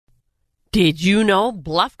Did you know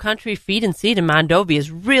Bluff Country Feed and Seed in Mondovi is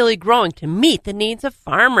really growing to meet the needs of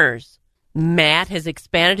farmers? Matt has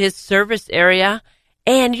expanded his service area,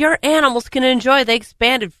 and your animals can enjoy the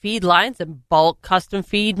expanded feed lines and bulk custom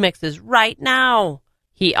feed mixes right now.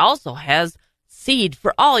 He also has seed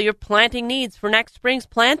for all your planting needs for next spring's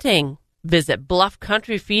planting. Visit Bluff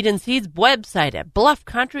Country Feed and Seed's website at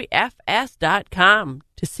bluffcountryfs.com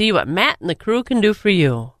to see what Matt and the crew can do for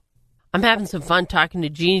you. I'm having some fun talking to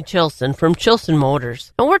Jeannie Chilson from Chilson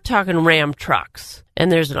Motors, and we're talking Ram trucks. And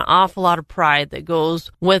there's an awful lot of pride that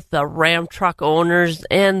goes with the Ram truck owners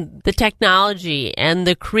and the technology and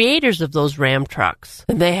the creators of those Ram trucks.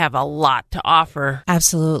 And they have a lot to offer.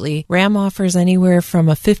 Absolutely. Ram offers anywhere from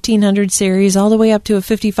a 1500 series all the way up to a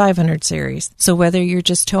 5500 series. So whether you're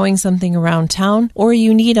just towing something around town or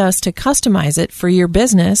you need us to customize it for your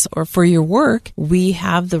business or for your work, we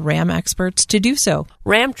have the Ram experts to do so.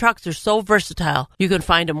 Ram trucks are so versatile. You can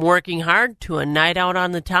find them working hard to a night out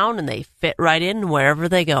on the town, and they fit right in wherever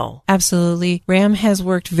they go. Absolutely. Ram has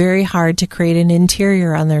worked very hard to create an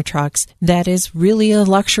interior on their trucks that is really a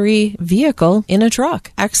luxury vehicle in a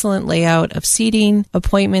truck. Excellent layout of seating,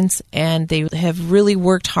 appointments, and they have really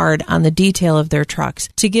worked hard on the detail of their trucks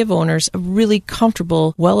to give owners a really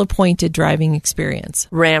comfortable, well-appointed driving experience.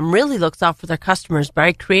 Ram really looks out for their customers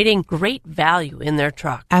by creating great value in their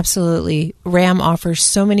truck. Absolutely. Ram offers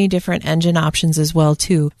so many different engine options as well,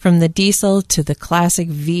 too, from the diesel to the classic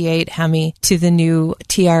V8 Hemi to the new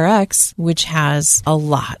TRX, which has a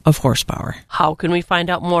lot of horsepower. How can we find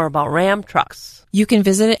out more about Ram trucks? You can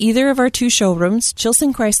visit either of our two showrooms,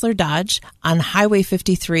 Chilson Chrysler Dodge on Highway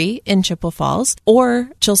 53 in Chippewa Falls, or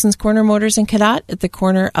Chilson's Corner Motors in Cadott at the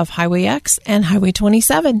corner of Highway X and Highway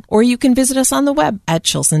 27. Or you can visit us on the web at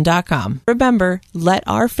chilson.com. Remember, let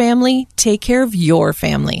our family take care of your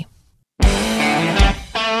family.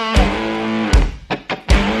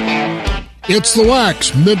 It's the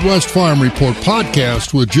Wax Midwest Farm Report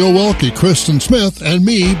podcast with Joe Welke, Kristen Smith, and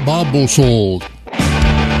me, Bob Bosold.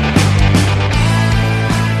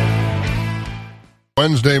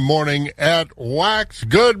 Wednesday morning at Wax.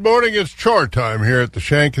 Good morning. It's chore time here at the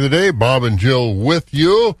Shank of the Day. Bob and Jill with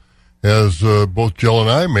you as both Jill and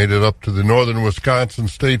I made it up to the Northern Wisconsin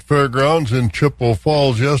State Fairgrounds in Chippewa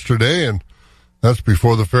Falls yesterday, and that's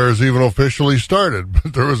before the fairs even officially started.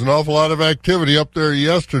 But there was an awful lot of activity up there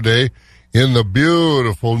yesterday in the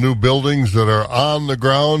beautiful new buildings that are on the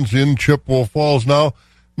grounds in Chippewa Falls now.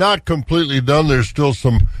 Not completely done. There's still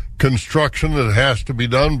some construction that has to be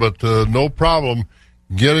done, but no problem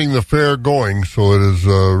getting the fair going. So it is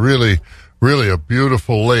really a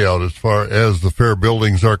beautiful layout as far as the fair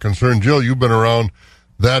buildings are concerned. Jill, you've been around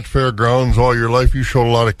that fairgrounds all your life. You showed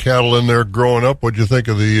a lot of cattle in there growing up. What'd you think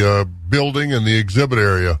of the building and the exhibit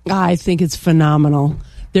area? I think it's phenomenal.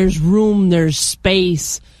 There's room, there's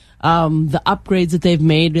space. The upgrades that they've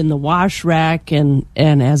made in the wash rack, and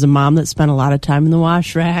as a mom that spent a lot of time in the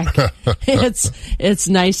wash rack, it's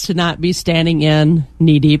nice to not be standing in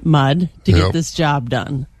knee-deep mud to get this job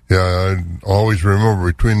done. Yeah, I always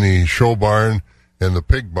remember between the show barn and the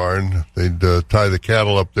pig barn, they'd tie the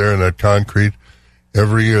cattle up there in that concrete.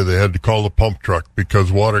 Every year they had to call the pump truck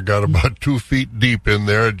because water got about 2 feet deep in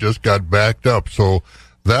there. It just got backed up. So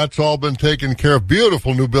that's all been taken care of.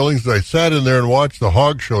 Beautiful new buildings. I sat in there and watched the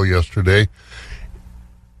hog show yesterday.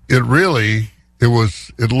 It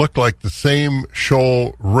looked like the same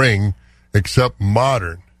show ring, except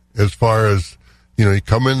modern, as far as, you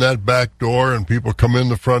come in that back door and people come in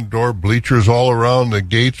the front door, bleachers all around the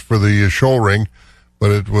gates for the show ring.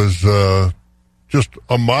 But it was just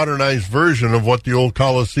a modernized version of what the old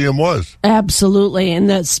Coliseum was. Absolutely.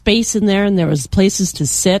 And that space in there, and there was places to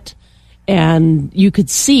sit. And you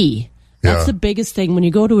could see. That's the biggest thing when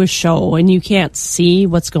you go to a show and you can't see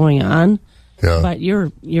what's going on. Yeah. But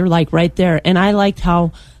you're like right there. And I liked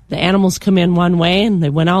how the animals come in one way and they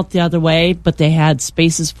went out the other way, but they had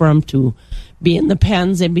spaces for them to be in the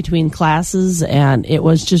pens in between classes, and it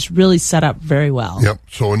was just really set up very well. Yep.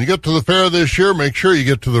 So when you get to the fair this year, make sure you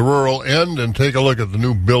get to the rural end and take a look at the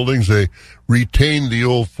new buildings. They retained the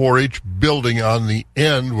old 4-H building on the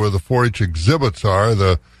end where the 4-H exhibits are,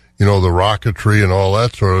 the rocketry and all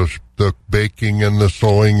that sort of, the baking and the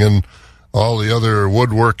sewing and all the other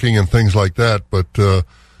woodworking and things like that. But the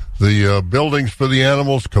buildings for the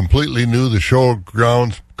animals, completely new. The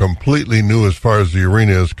showgrounds, completely new as far as the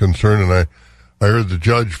arena is concerned. And I heard the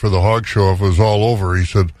judge for the hog show, if it was all over, he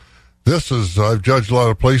said, I've judged a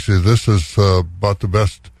lot of places. This is about the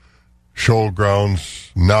best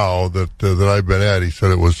showgrounds now that I've been at. He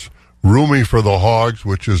said it was roomy for the hogs,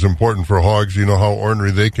 which is important for hogs. You know how ornery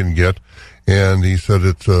they can get. And he said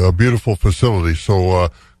it's a beautiful facility. So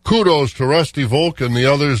kudos to Rusty Volk and the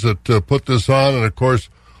others that put this on, and, of course,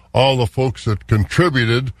 all the folks that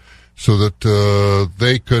contributed so that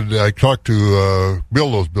they could. I talked to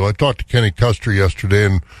Bill. I talked to Kenny Custer yesterday,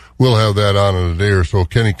 and we'll have that on in a day or so.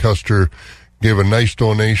 Kenny Custer gave a nice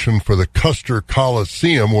donation for the Custer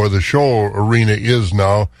Coliseum, where the show arena is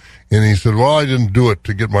now. And he said, well, I didn't do it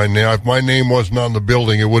to get my name. If my name wasn't on the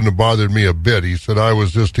building, it wouldn't have bothered me a bit. He said, I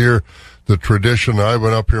was just here, the tradition. I've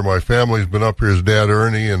been up here. My family's been up here. His dad,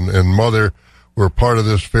 Ernie, and mother were part of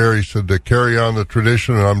this fair. He said, to carry on the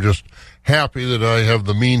tradition, and I'm just happy that I have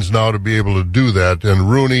the means now to be able to do that. And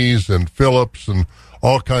Rooney's and Phillips and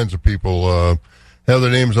all kinds of people have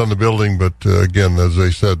their names on the building. But, again, as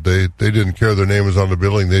they said, they didn't care their name was on the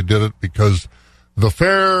building. They did it because the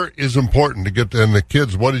fair is important to get, and the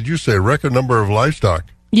kids, what did you say, record number of livestock?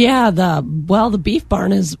 Yeah, the beef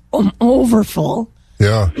barn is over full.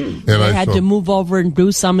 Yeah. And they had to move over and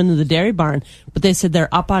do some into the dairy barn, but they said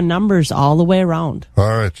they're up on numbers all the way around.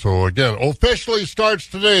 All right, so again, officially starts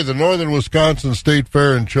today, the Northern Wisconsin State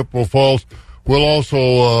Fair in Chippewa Falls. We'll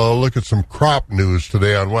also look at some crop news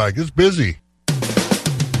today on WAC. It's busy.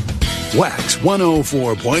 Wax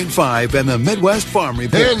 104.5 and the Midwest Farm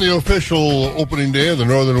Report. And the official opening day of the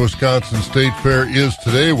Northern Wisconsin State Fair is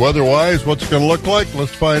today. Weather-wise, what's it going to look like?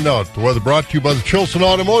 Let's find out. The weather brought to you by the Chilson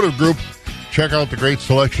Automotive Group. Check out the great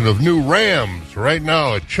selection of new Rams right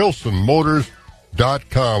now at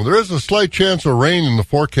ChilsonMotors.com. There is a slight chance of rain in the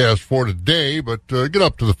forecast for today, but get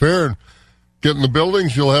up to the fair and get in the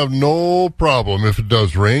buildings. You'll have no problem if it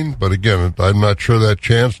does rain. But again, I'm not sure that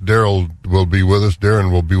chance. Darren will be with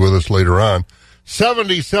us later on.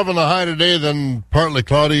 77 the high today, then partly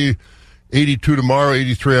cloudy. 82 tomorrow,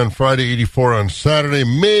 83 on Friday, 84 on Saturday.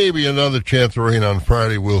 Maybe another chance of rain on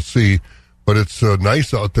Friday. We'll see. But it's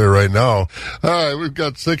nice out there right now. All right, we've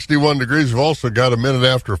got 61 degrees. We've also got a minute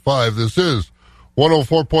after 5. This is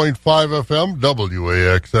 104.5 FM,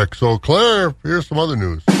 WAXX. Eau Claire, here's some other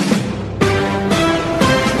news.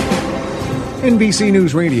 NBC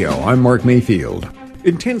News Radio, I'm Mark Mayfield.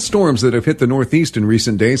 Intense storms that have hit the Northeast in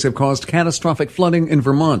recent days have caused catastrophic flooding in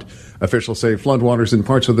Vermont. Officials say floodwaters in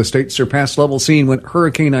parts of the state surpassed levels seen when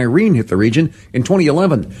Hurricane Irene hit the region in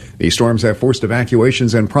 2011. These storms have forced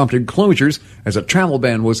evacuations and prompted closures as a travel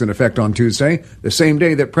ban was in effect on Tuesday, the same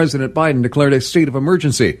day that President Biden declared a state of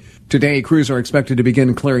emergency. Today, crews are expected to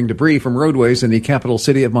begin clearing debris from roadways in the capital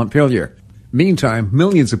city of Montpelier. Meantime,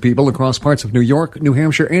 millions of people across parts of New York, New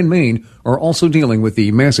Hampshire, and Maine are also dealing with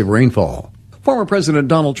the massive rainfall. Former President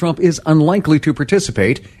Donald Trump is unlikely to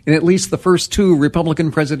participate in at least the first 2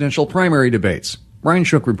 Republican presidential primary debates. Brian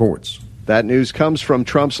Shook reports. That news comes from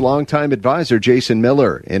Trump's longtime advisor, Jason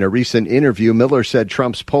Miller. In a recent interview, Miller said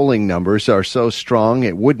Trump's polling numbers are so strong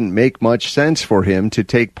it wouldn't make much sense for him to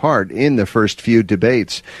take part in the first few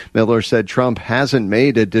debates. Miller said Trump hasn't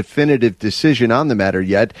made a definitive decision on the matter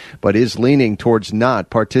yet, but is leaning towards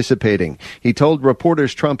not participating. He told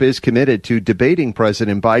reporters Trump is committed to debating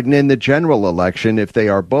President Biden in the general election if they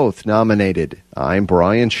are both nominated. I'm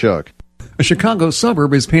Brian Shook. A Chicago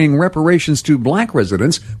suburb is paying reparations to black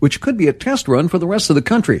residents, which could be a test run for the rest of the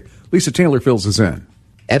country. Lisa Taylor fills us in.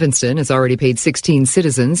 Evanston has already paid 16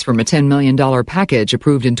 citizens from a $10 million package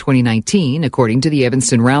approved in 2019, according to the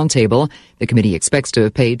Evanston Roundtable. The committee expects to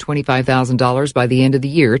have paid $25,000 by the end of the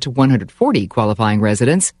year to 140 qualifying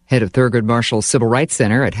residents. Head of Thurgood Marshall Civil Rights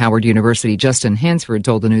Center at Howard University, Justin Hansford,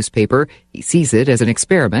 told the newspaper he sees it as an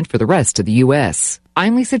experiment for the rest of the U.S.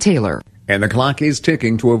 I'm Lisa Taylor. And the clock is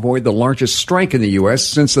ticking to avoid the largest strike in the U.S.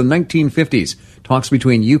 since the 1950s. Talks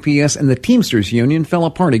between UPS and the Teamsters Union fell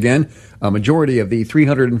apart again. A majority of the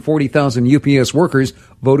 340,000 UPS workers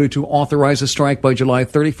voted to authorize a strike by July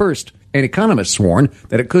 31st. And economists warn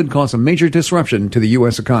that it could cause a major disruption to the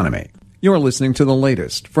U.S. economy. You're listening to the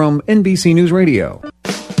latest from NBC News Radio.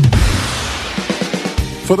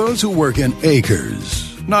 For those who work in acres,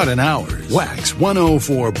 not in hours. Wax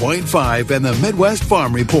 104.5 and the Midwest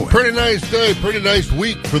Farm Report. Pretty nice day, pretty nice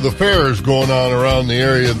week for the fairs going on around the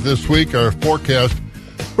area this week. Our forecast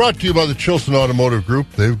brought to you by the Chilson Automotive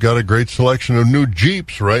Group. They've got a great selection of new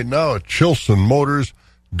Jeeps right now at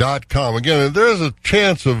ChilsonMotors.com. Again, there's a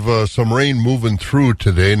chance of some rain moving through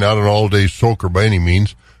today. Not an all-day soaker by any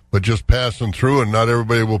means, but just passing through, and not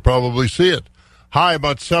everybody will probably see it. High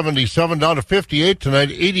about 77, down to 58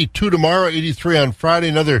 tonight, 82 tomorrow, 83 on Friday.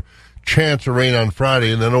 Another chance of rain on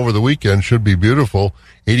Friday, and then over the weekend should be beautiful.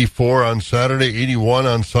 84 on Saturday, 81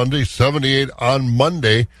 on Sunday, 78 on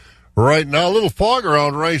Monday. Right now, a little fog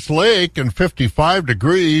around Rice Lake and 55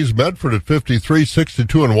 degrees. Medford at 53,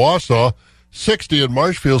 62 in Wausau, 60 in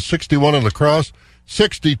Marshfield, 61 in La Crosse,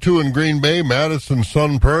 62 in Green Bay, Madison,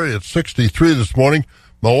 Sun Prairie at 63 this morning.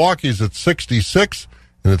 Milwaukee's at 66.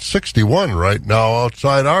 and it's 61 right now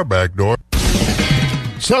outside our back door.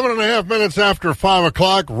 7.5 minutes after 5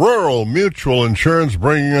 o'clock, Rural Mutual Insurance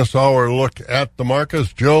bringing us our look at the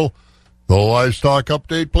markets. Jill, the livestock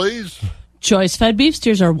update, please. Choice-fed beef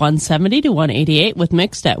steers are 170 to 188 with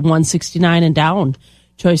mixed at 169 and down.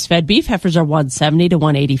 Choice-fed beef heifers are 170 to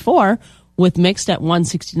 184 with mixed at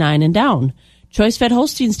 169 and down. Choice-fed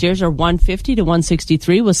Holstein steers are 150 to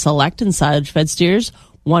 163 with select and silage-fed steers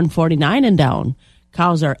 149 and down.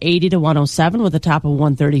 Cows are 80 to 107 with a top of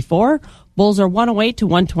 134. Bulls are 108 to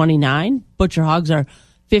 129. Butcher hogs are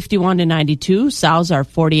 51 to 92. Sows are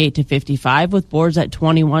 48 to 55 with boars at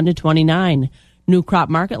 21 to 29. New crop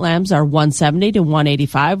market lambs are 170 to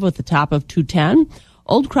 185 with a top of 210.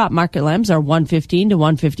 Old crop market lambs are 115 to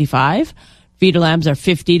 155. Feeder lambs are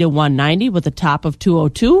 50 to 190 with a top of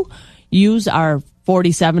 202. Ewes are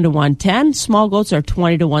 47 to 110. Small goats are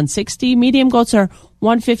 20 to 160. Medium goats are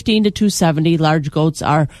 115 to 270. Large goats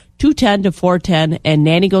are 210 to 410. And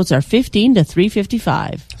nanny goats are 15 to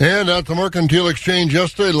 355. And at the Mercantile Exchange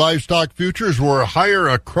yesterday, livestock futures were higher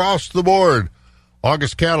across the board.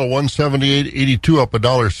 August cattle 178.82 up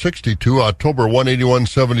 $1.62. October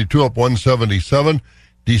 181.72 up 177.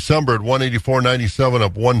 December at 184.97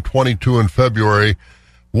 up 122. In February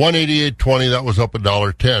 188.20, that was up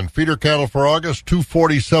 $1.10. Feeder cattle for August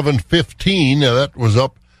 247.15, that was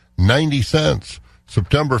up 90 cents.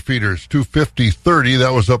 September feeders 250.30,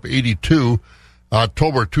 that was up 82.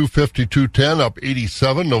 October 252.10, up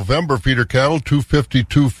 87. November feeder cattle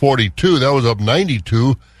 252.42, that was up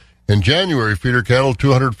 92. And January feeder cattle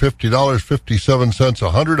 $250.57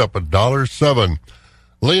 a hundred, up $1.07.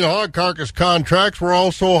 Lean hog carcass contracts were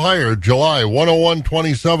also higher. July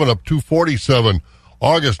 101.27 up 247.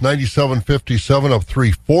 August 97.57 up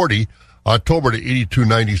 340. October to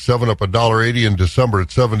 82.97 up $1.80. And December at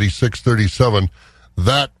 76.37.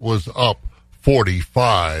 That was up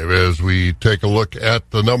 45. As we take a look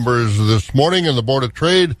at the numbers this morning in the Board of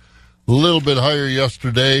Trade, a little bit higher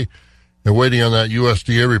yesterday. And waiting on that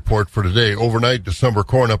USDA report for today. Overnight, December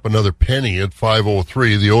corn up another penny at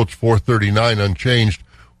 5.03. The oats 4.39 unchanged.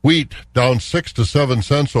 Wheat down 6 to 7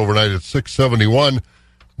 cents overnight at 6.71.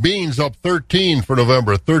 Beans up 13 for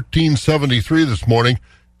November, 13.73 this morning.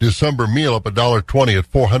 December meal up $1.20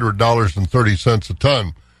 at $400.30 a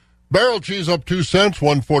ton. Barrel cheese up 2 cents,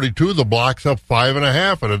 1.42. The blocks up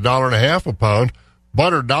 5.5 at $1.50 a pound.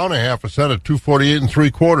 Butter down 0.5 cent at 2.48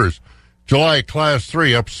 3/4. July class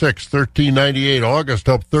 3 up 6, 13.98. August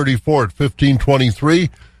up 34 at 15.23.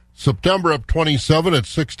 September up 27 at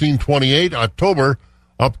 16.28. October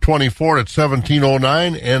up 24 at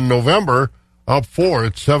 17.09. And November up 4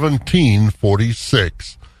 at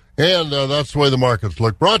 17.46. And that's the way the markets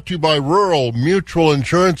look. Brought to you by Rural Mutual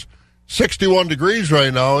Insurance. 61 degrees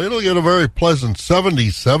right now. It'll get a very pleasant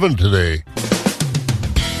 77 today.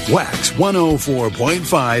 Wax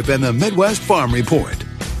 104.5 and the Midwest Farm Report.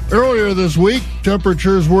 Earlier this week,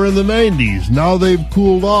 temperatures were in the 90s. Now they've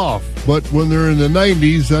cooled off. But when they're in the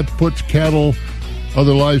 90s, that puts cattle,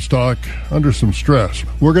 other livestock, under some stress.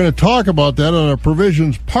 We're going to talk about that on our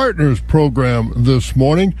ProVision's Partners program this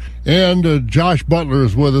morning. And Josh Butler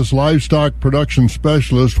is with us, livestock production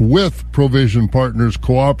specialist with ProVision Partners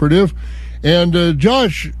Cooperative. And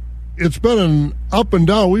Josh, it's been an up and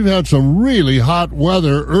down. We've had some really hot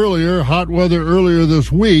weather earlier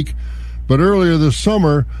this week. But earlier this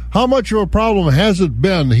summer, how much of a problem has it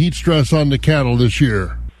been, the heat stress on the cattle this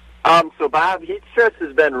year? So, Bob, heat stress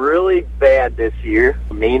has been really bad this year,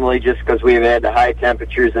 mainly just because we've had the high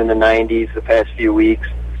temperatures in the 90s the past few weeks.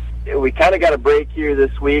 We kind of got a break here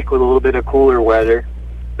this week with a little bit of cooler weather.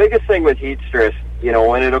 Biggest thing with heat stress,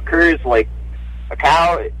 when it occurs, like a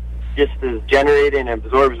cow just is generating and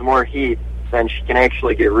absorbs more heat than she can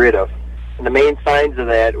actually get rid of. And the main signs of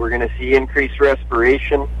that, we're going to see increased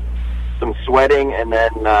respiration, some sweating, and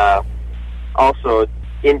then also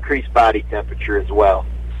increased body temperature as well.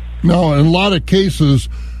 Now, in a lot of cases,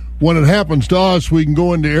 when it happens to us, we can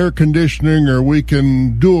go into air conditioning or we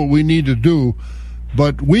can do what we need to do,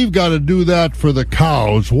 but we've got to do that for the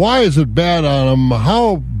cows. Why is it bad on them?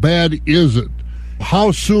 How bad is it?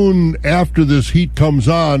 How soon after this heat comes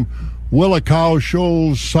on will a cow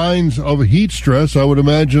show signs of heat stress? I would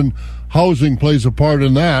imagine housing plays a part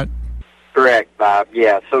in that. Correct, Bob.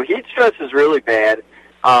 Yeah, so heat stress is really bad.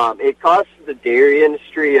 It costs the dairy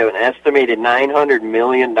industry an estimated $900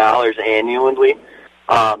 million annually.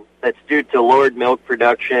 That's due to lowered milk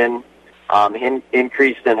production,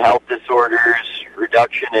 increase in health disorders,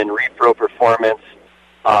 reduction in repro performance,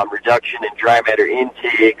 reduction in dry matter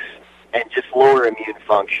intakes, and just lower immune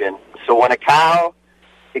function. So when a cow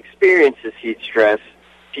experiences heat stress,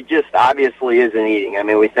 she just obviously isn't eating. I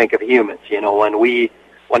mean, we think of humans. When we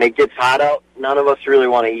when it gets hot out, none of us really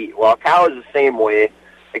want to eat. Well, a cow is the same way,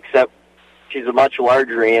 except she's a much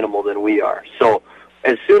larger animal than we are. So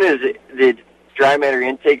as soon as the dry matter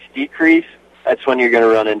intakes decrease, that's when you're going to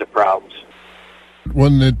run into problems.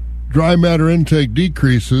 When the dry matter intake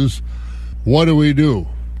decreases, what do we do?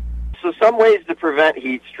 So some ways to prevent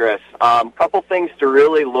heat stress. Couple things to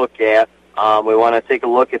really look at. We want to take a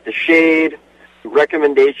look at the shade.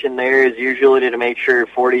 Recommendation there is usually to make sure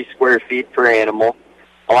 40 square feet per animal.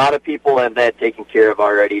 A lot of people have that taken care of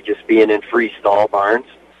already, just being in freestall barns.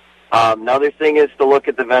 Another thing is to look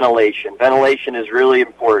at the ventilation. Ventilation is really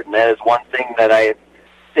important. That is one thing that I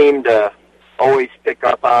seem to always pick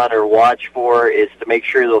up on or watch for, is to make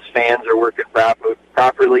sure those fans are working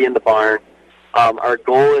properly in the barn. Our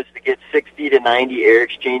goal is to get 60 to 90 air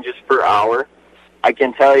exchanges per hour. I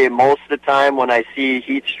can tell you most of the time when I see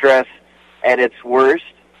heat stress at its worst,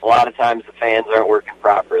 a lot of times the fans aren't working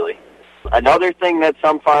properly. Another thing that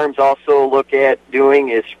some farms also look at doing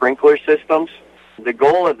is sprinkler systems. The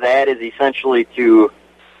goal of that is essentially to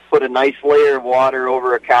put a nice layer of water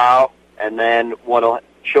over a cow, and then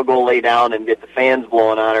she'll go lay down and get the fans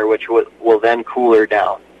blowing on her, which will then cool her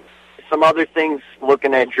down. Some other things,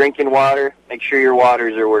 looking at drinking water, make sure your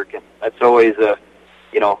waters are working. That's always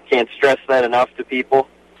can't stress that enough to people.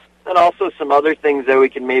 And also some other things that we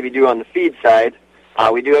can maybe do on the feed side.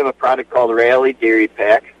 We do have a product called Rally Dairy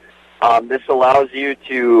Pack. This allows you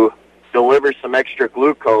to deliver some extra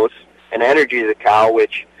glucose and energy to the cow,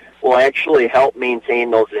 which will actually help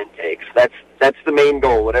maintain those intakes. That's the main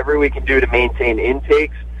goal. Whatever we can do to maintain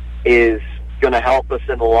intakes is going to help us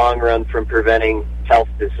in the long run from preventing health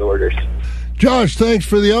disorders. Josh, thanks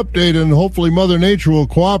for the update, and hopefully Mother Nature will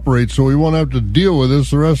cooperate so we won't have to deal with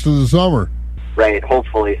this the rest of the summer. Right,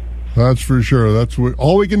 hopefully. That's for sure. That's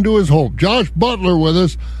all we can do is hope. Josh Butler with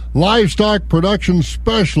us, livestock production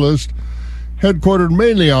specialist, headquartered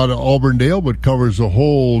mainly out of Auburndale, but covers the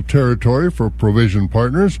whole territory for ProVision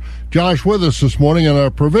Partners. Josh with us this morning on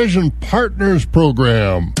our ProVision Partners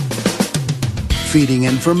program. Feeding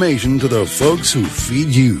information to the folks who feed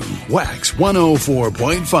you. Wax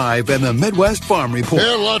 104.5 and the Midwest Farm Report.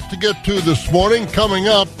 And lots to get to this morning. Coming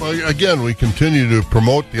up, again, we continue to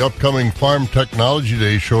promote the upcoming Farm Technology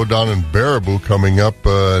Day show down in Baraboo coming up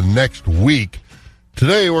next week.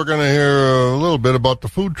 Today, we're going to hear a little bit about the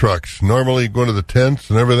food trucks. Normally, going to the tents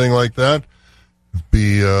and everything like that.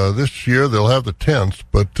 This year, they'll have the tents,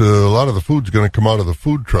 but a lot of the food's going to come out of the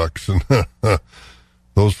food trucks. And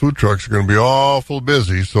those food trucks are going to be awful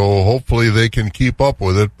busy, so hopefully they can keep up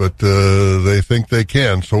with it, but they think they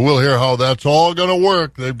can. So we'll hear how that's all going to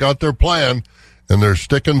work. They've got their plan, and they're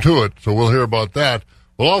sticking to it, so we'll hear about that.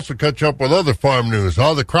 We'll also catch up with other farm news,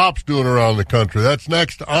 how the crop's doing around the country. That's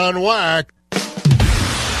next on Whack.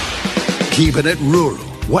 Keeping it rural.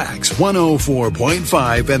 Wax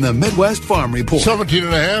 104.5 and the Midwest Farm Report.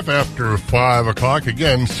 17.5 after 5 o'clock.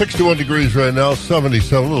 Again, 61 degrees right now,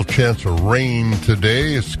 77. A little chance of rain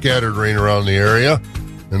today. Scattered rain around the area.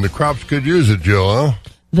 And the crops could use it, Jill, huh?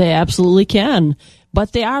 They absolutely can.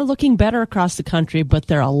 But they are looking better across the country, but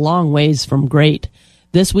they're a long ways from great.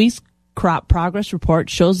 This week's crop progress report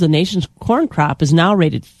shows the nation's corn crop is now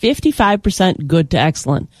rated 55% good to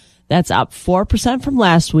excellent. That's up 4% from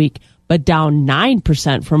last week, but down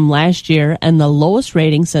 9% from last year and the lowest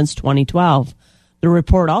rating since 2012. The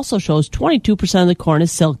report also shows 22% of the corn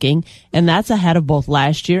is silking, and that's ahead of both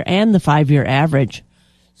last year and the 5-year average.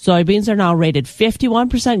 Soybeans are now rated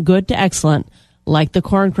 51% good to excellent. Like the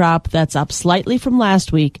corn crop, that's up slightly from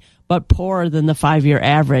last week, but poorer than the 5-year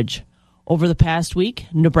average. Over the past week,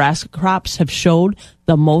 Nebraska crops have showed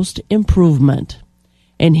the most improvement.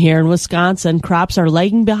 And here in Wisconsin, crops are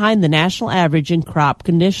lagging behind the national average in crop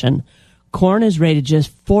condition. Corn is rated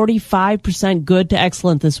just 45% good to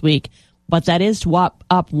excellent this week, but that is up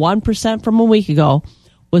 1% from a week ago,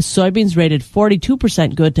 with soybeans rated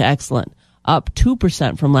 42% good to excellent, up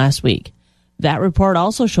 2% from last week. That report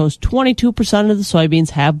also shows 22% of the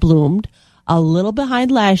soybeans have bloomed, a little behind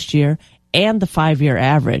last year and the 5-year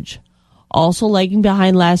average. Also lagging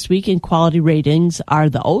behind last week in quality ratings are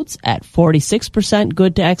the oats at 46%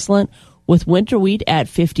 good to excellent, with winter wheat at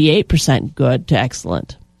 58% good to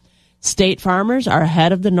excellent. State farmers are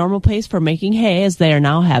ahead of the normal pace for making hay, as they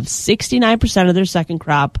now have 69% of their second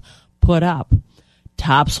crop put up.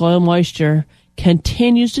 Topsoil moisture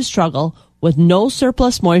continues to struggle, with no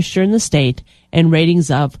surplus moisture in the state and ratings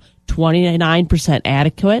of 29%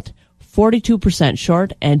 adequate, 42%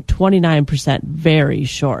 short, and 29% very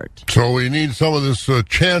short. So we need some of this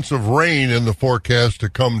chance of rain in the forecast to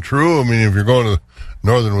come true. I mean, if you're going to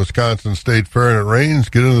Northern Wisconsin State Fair and it rains,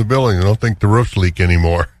 get into the building. I don't think the roofs leak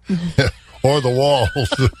anymore. or the walls.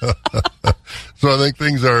 So I think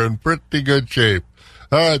things are in pretty good shape.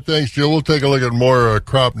 All right, thanks, Jill. We'll take a look at more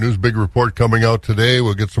crop news. Big report coming out today.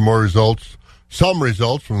 We'll get some more results, some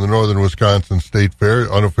results from the Northern Wisconsin State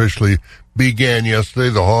Fair. Unofficially began yesterday,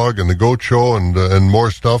 the hog and the goat show and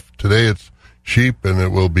more stuff. Today it's sheep, and it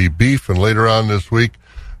will be beef. And later on this week,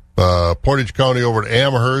 Portage County over at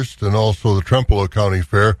Amherst and also the Trempealeau County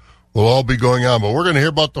Fair will all be going on. But we're going to hear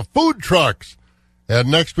about the food trucks at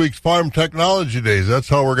next week's Farm Technology Days. That's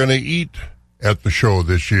how we're going to eat at the show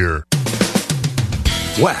this year.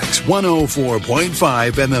 Wax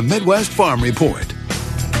 104.5 and the Midwest Farm Report.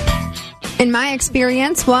 In my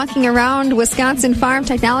experience, walking around Wisconsin Farm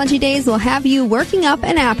Technology Days will have you working up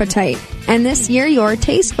an appetite. And this year, your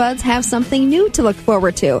taste buds have something new to look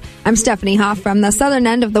forward to. I'm Stephanie Hoff from the southern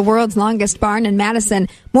end of the world's longest barn in Madison.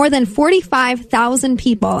 More than 45,000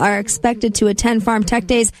 people are expected to attend Farm Tech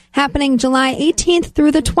Days happening July 18th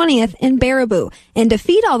through the 20th in Baraboo. And to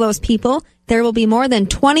feed all those people, there will be more than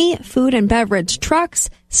 20 food and beverage trucks,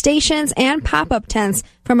 stations, and pop-up tents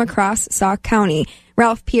from across Sauk County.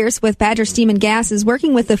 Ralph Pierce with Badger Steam and Gas is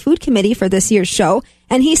working with the food committee for this year's show,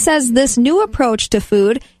 and he says this new approach to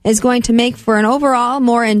food is going to make for an overall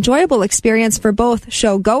more enjoyable experience for both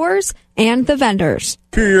show goers and the vendors.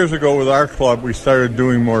 2 years ago with our club, we started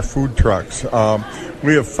doing more food trucks.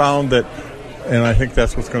 We have found that, and I think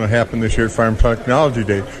that's what's going to happen this year at Farm Technology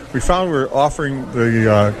Day, we found we're offering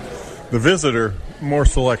the visitor more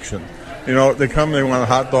selection. You know, they come, they want a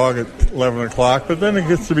hot dog at 11 o'clock, but then it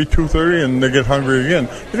gets to be 2:30 and they get hungry again.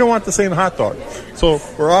 They don't want the same hot dog. So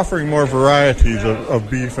we're offering more varieties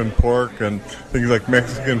of beef and pork and things like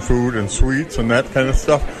Mexican food and sweets and that kind of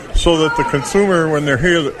stuff, so that the consumer, when they're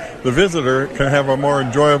here, the visitor, can have a more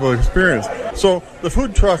enjoyable experience. So the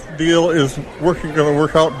food truck deal is going to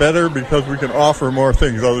work out better because we can offer more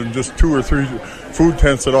things other than just 2 or 3 food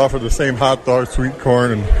tents that offer the same hot dog, sweet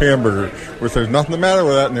corn, and hamburger, which there's nothing the matter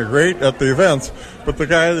with that, and they're great at the events. But the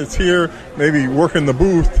guy that's here, maybe working the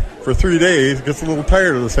booth for 3 days, gets a little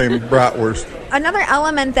tired of the same bratwurst. Another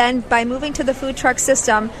element then, by moving to the food truck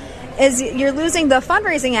system, is you're losing the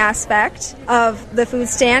fundraising aspect of the food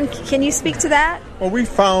stand. Can you speak to that? Well, we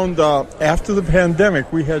found after the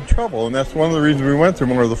pandemic we had trouble, and that's one of the reasons we went to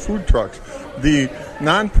more of the food trucks. The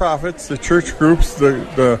nonprofits, the church groups,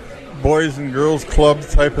 the Boys and Girls Club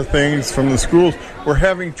type of things from the schools were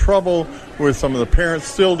having trouble with some of the parents.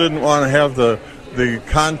 Still didn't want to have the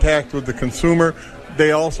contact with the consumer.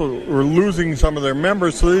 They also were losing some of their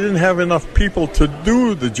members, so they didn't have enough people to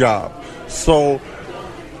do the job. So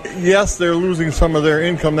yes, they're losing some of their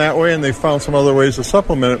income that way, and they found some other ways to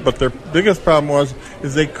supplement it. But their biggest problem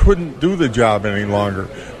is they couldn't do the job any longer.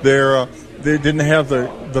 They didn't have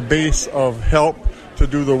the base of help to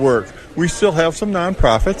do the work. We still have some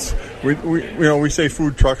nonprofits. We say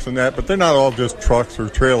food trucks and that, but they're not all just trucks or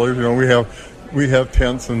trailers. You know, we have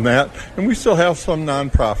tents and that, and we still have some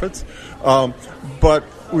nonprofits. But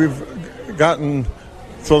we've gotten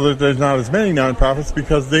so that there's not as many nonprofits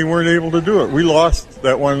because they weren't able to do it. We lost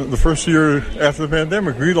that one the first year after the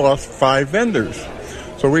pandemic. We lost 5 vendors,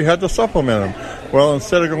 so we had to supplement them. Well,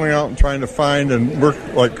 instead of going out and trying to find and work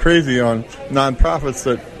like crazy on nonprofits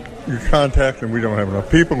that you contact and we don't have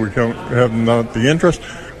enough people, we don't have enough the interest,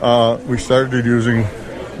 we started using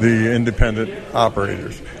the independent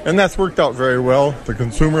operators. And that's worked out very well. The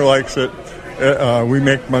consumer likes it. We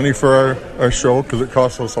make money for our show because it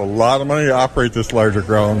costs us a lot of money to operate this larger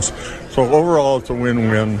grounds. So overall, it's a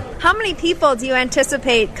win-win. How many people do you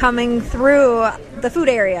anticipate coming through the food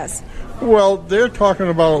areas? Well, they're talking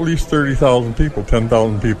about at least 30,000 people,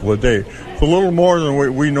 10,000 people a day. It's a little more than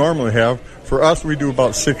what we normally have. For us, we do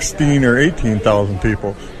about 16 or 18,000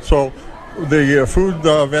 people. So the food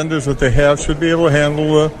vendors that they have should be able to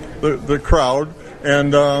handle the crowd.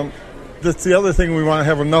 And that's the other thing. We want to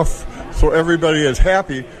have enough so everybody is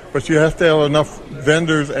happy, but you have to have enough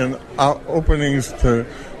vendors and openings to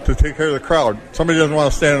take care of the crowd. Somebody doesn't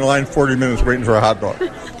want to stand in line 40 minutes waiting for a hot dog.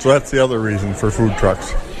 So that's the other reason for food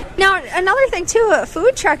trucks. Now, another thing, too, a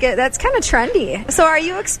food truck, that's kind of trendy. So are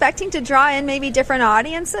you expecting to draw in maybe different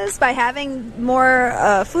audiences by having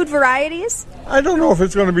more food varieties? I don't know if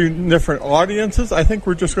it's going to be different audiences. I think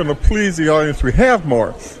we're just going to please the audience we have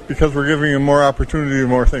more because we're giving them more opportunity and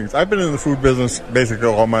more things. I've been in the food business basically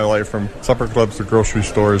all my life, from supper clubs to grocery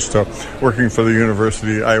stores to working for the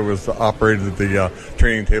university. I operated the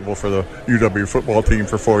training table for the UW football team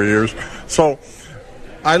for 4 years. So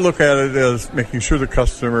I look at it as making sure the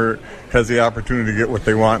customer has the opportunity to get what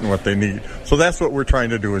they want and what they need. So that's what we're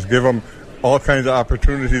trying to do, is give them all kinds of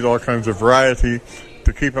opportunities, all kinds of variety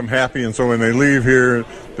to keep them happy, and so when they leave here,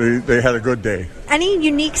 they had a good day. Any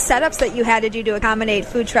unique setups that you had to do to accommodate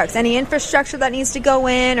food trucks? Any infrastructure that needs to go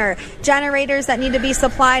in, or generators that need to be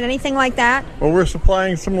supplied, anything like that? Well, we're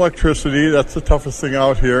supplying some electricity. That's the toughest thing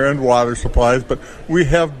out here, and water supplies, but we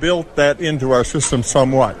have built that into our system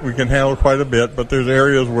somewhat. We can handle quite a bit, but there's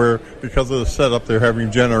areas where, because of the setup, they're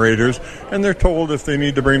having generators, and they're told if they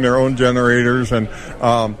need to bring their own generators. And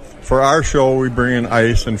for our show, we bring in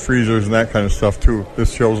ice and freezers and that kind of stuff, too.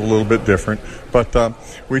 This show's a little bit different. But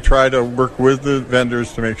we try to work with the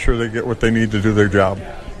vendors to make sure they get what they need to do their job.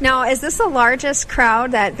 Now, is this the largest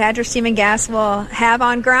crowd that Badger Steam and Gas will have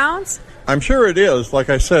on grounds? I'm sure it is. Like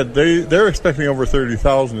I said, they're expecting over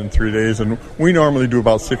 30,000 in 3 days, and we normally do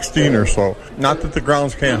about 16 or so. Not that the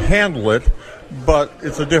grounds can't handle it, but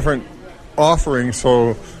it's a different offering.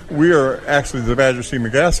 So we are actually, the Badger Steam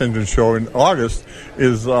and Gas Engine Show in August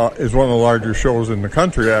is one of the larger shows in the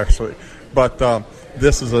country, actually. But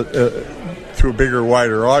this is to a bigger,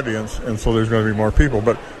 wider audience, and so there's going to be more people.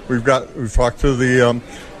 But we've talked to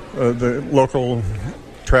the local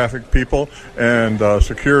traffic people and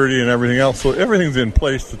security and everything else, so everything's in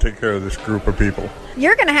place to take care of this group of people.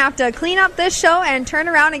 You're going to have to clean up this show and turn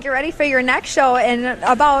around and get ready for your next show in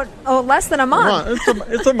about less than a month.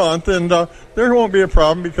 It's a month, and there won't be a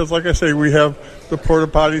problem because, like I say, we have the porta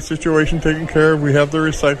potty situation taken care of. We have the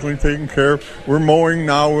recycling taken care of. We're mowing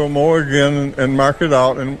now. We'll mow again and mark it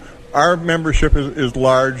out. And our membership is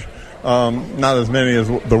large. Not as many as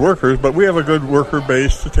the workers, but we have a good worker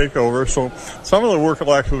base to take over. So some of the work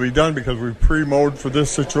will actually be done because we've pre-mowed for this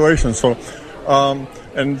situation. So,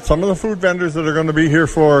 and some of the food vendors that are going to be here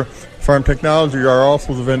for Farm Technology are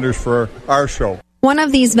also the vendors for our show. One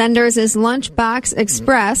of these vendors is Lunchbox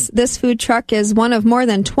Express. This food truck is one of more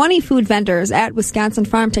than 20 food vendors at Wisconsin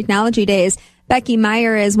Farm Technology Days. Becky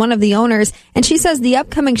Meyer is one of the owners, and she says the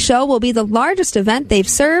upcoming show will be the largest event they've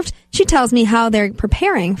served. She tells me how they're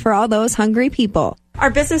preparing for all those hungry people.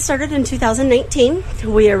 Our business started in 2019.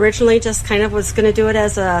 We originally just kind of was going to do it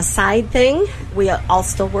as a side thing. We all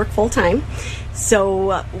still work full-time.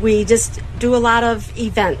 So we just do a lot of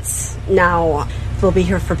events now. We'll be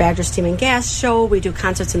here for Badger Steam and Gas Show. We do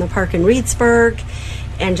concerts in the park in Reedsburg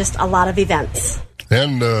and just a lot of events.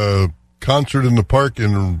 And concert in the park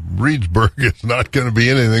in Reedsburg is not going to be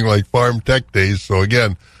anything like Farm Tech Days. So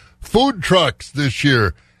again, food trucks this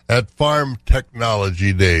year at Farm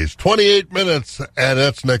Technology Days. 28 minutes, and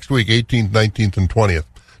that's next week, 18th, 19th, and 20th.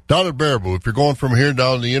 Down at Baraboo. If you're going from here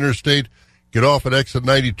down the interstate, get off at exit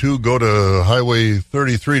 92, go to Highway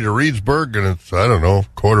 33 to Reedsburg, and it's, I don't know,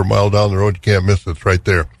 quarter mile down the road. You can't miss it. It's right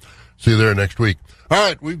there. See you there next week. All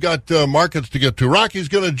right, we've got markets to get to. Rocky's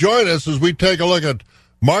going to join us as we take a look at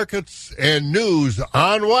markets and news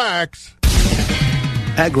on Wax.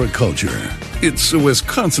 Agriculture. It's a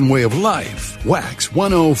Wisconsin way of life. Wax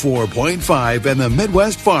 104.5 and the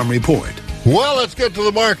Midwest Farm Report. Well, let's get to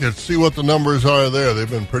the markets, see what the numbers are there. They've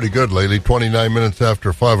been pretty good lately. 29 minutes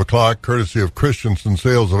after 5 o'clock, courtesy of Christensen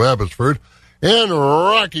Sales of Abbotsford. And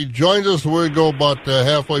Rocky joins us. We go about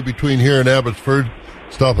halfway between here and Abbotsford.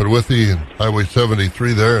 Stop at Withee and Highway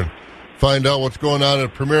 73 there and find out what's going on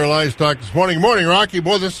at Premier Livestock this morning. Good morning, Rocky.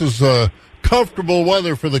 Boy, this is comfortable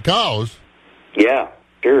weather for the cows. Yeah,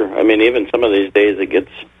 sure. I mean, even some of these days it gets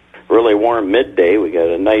really warm midday. We got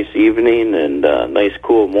a nice evening and nice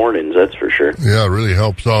cool mornings, that's for sure. Yeah, it really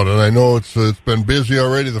helps out. And I know it's been busy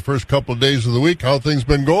already the first couple of days of the week. How things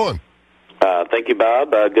been going? Thank you,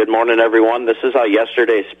 Bob. Good morning, everyone. This is how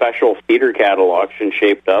yesterday's special feeder cattle auction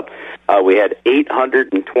shaped up. We had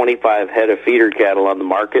 825 head of feeder cattle on the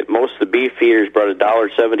market. Most of the beef feeders brought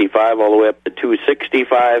 $1.75 all the way up to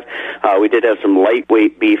 $2.65. We did have some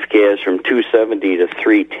lightweight beef calves from $2.70 to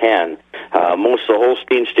 $3.10. Most of the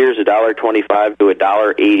Holstein steers $1.25 to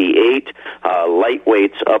 $1.88.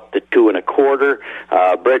 Lightweights up to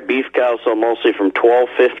 $2.25. Bred beef cows sold mostly from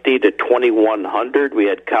 $12.50 to $2,100. We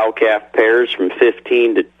had cow calf pairs from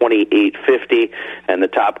 $15 to $28.50, and the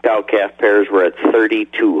top cow calf pairs were at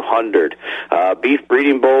 $3,200. Beef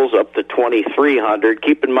breeding bulls up to $2,300.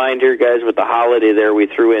 Keep in mind here, guys, with the holiday there, we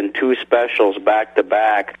threw in two specials back to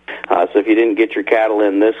back. So if you didn't get your cattle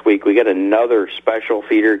in this week, we got another special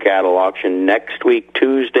feeder cattle auction next week,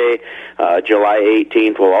 Tuesday, July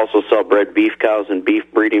 18th. We'll also sell bred beef cows and beef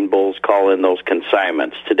breeding bulls. Call in those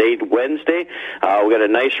consignments. Today, Wednesday, we got a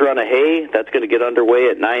nice run of hay. That's going to get underway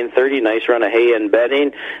at 9:30. Nice run of hay and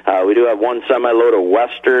bedding. We do have one semi-load of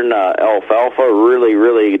Western alfalfa. Really,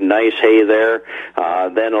 really nice hay there.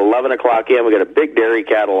 Then 11 o'clock in, we got a big dairy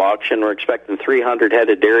cattle auction. We're expecting 300 head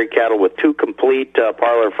of dairy cattle with two complete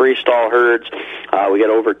parlor freestall herds. We got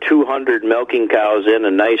over 200 milking cows in,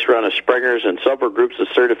 a nice run of spread Springers and several groups of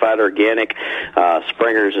certified organic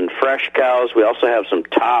Springers and fresh cows. We also have some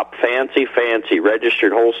top fancy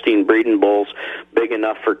registered Holstein breeding bulls big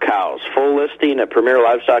enough for cows. Full listing at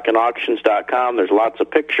PremierLivestockAndAuctions.com. There's lots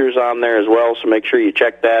of pictures on there as well, so make sure you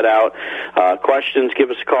check that out. Questions, give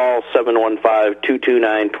us a call,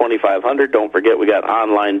 715-229-2500. Don't forget we got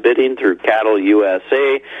online bidding through Cattle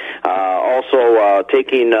USA. Also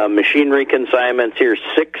taking machinery consignments here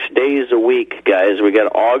 6 days a week, guys. We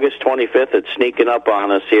got August 25th. It's sneaking up on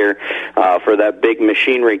us here for that big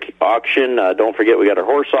machinery auction. Don't forget we got our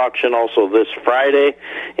horse auction also this Friday.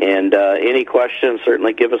 And any questions,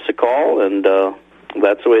 certainly give us a call. And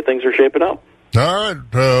that's the way things are shaping up. All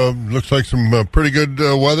right. Looks like some pretty good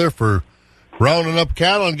weather for rounding up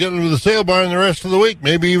cattle and getting to the sale barn the rest of the week.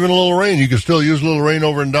 Maybe even a little rain. You could still use a little rain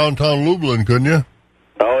over in downtown Lublin, couldn't you?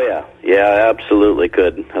 Oh, yeah. Yeah, absolutely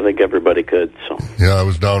could. I think everybody could. So. Yeah, I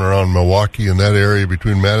was down around Milwaukee in that area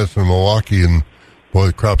between Madison and Milwaukee, and, boy,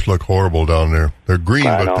 the crops look horrible down there. They're green,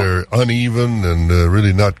 but they're uneven and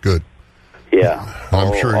really not good. Yeah.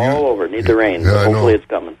 I'm sure all over. Need the rain. Yeah, hopefully it's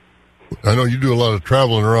coming. I know you do a lot of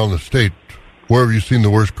traveling around the state. Where have you seen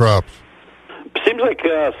the worst crops? Seems like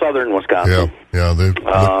southern Wisconsin. Yeah.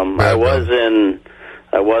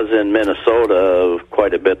 I was in Minnesota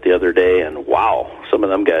quite a bit the other day, and wow, some of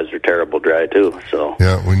them guys are terrible dry too. So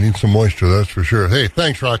yeah, we need some moisture, that's for sure. Hey,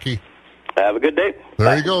 thanks, Rocky. Have a good day.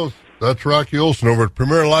 There he goes. That's Rocky Olson over at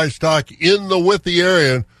Premier Livestock in the Withee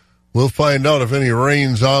area. We'll find out if any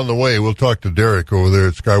rain's on the way. We'll talk to Derek over there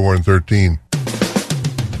at Skywarn 13.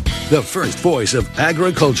 The first voice of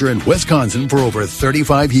agriculture in Wisconsin for over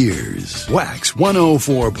 35 years. Wax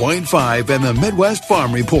 104.5 and the Midwest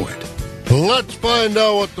Farm Report. Let's find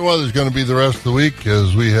out what the weather's going to be the rest of the week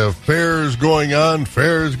as we have fairs going on.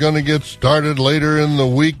 Fairs going to get started later in the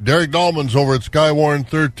week. Derek Dahlman's over at Skywarn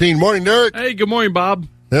 13. Morning, Derek. Hey, good morning, Bob.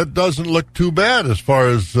 That doesn't look too bad as far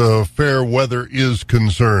as fair weather is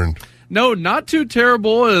concerned. No, not too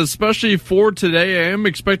terrible, especially for today. I am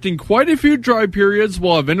expecting quite a few dry periods.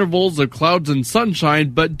 We'll have intervals of clouds and sunshine,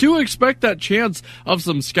 but do expect that chance of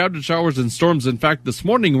some scattered showers and storms. In fact, this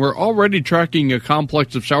morning we're already tracking a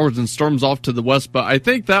complex of showers and storms off to the west, but I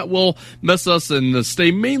think that will miss us and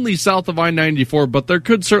stay mainly south of I-94, but there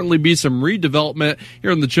could certainly be some redevelopment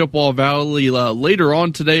here in the Chippewa Valley later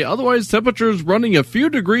on today. Otherwise, temperatures running a few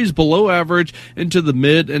degrees below average into the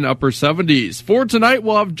mid and upper 70s. For tonight,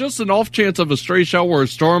 we'll have just an off chance of a stray shower or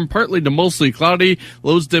storm, partly to mostly cloudy.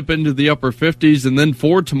 Lows dip into the upper 50s. And then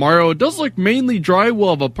for tomorrow, it does look mainly dry. We'll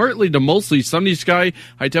have a partly to mostly sunny sky.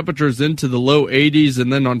 High temperatures into the low 80s.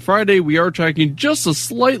 And then on Friday, we are tracking just a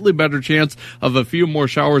slightly better chance of a few more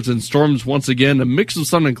showers and storms. Once again, a mix of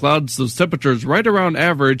sun and clouds. Those temperatures right around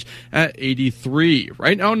average at 83.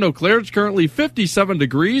 Right now in Eau Claire, it's currently 57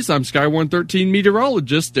 degrees. I'm Skywarn 13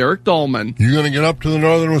 meteorologist Derek Dahlman. You going to get up to the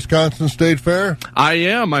Northern Wisconsin State Fair? I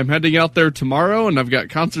am. I'm heading out there tomorrow, and I've got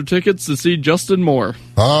concert tickets to see Justin Moore.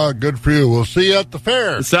 Ah, good for you. We'll see you at the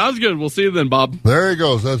fair. Sounds good. We'll see you then, Bob. There he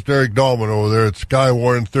goes. That's Derek Dahlman over there at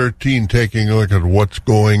Skywarn 13 taking a look at what's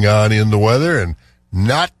going on in the weather, and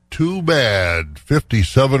not too bad.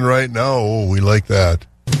 57 right now. Oh, we like that.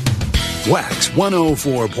 Wax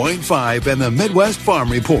 104.5 and the Midwest Farm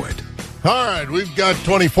Report. All right, we've got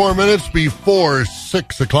 24 minutes before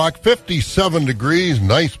 6 o'clock, 57 degrees.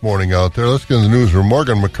 Nice morning out there. Let's get in the news where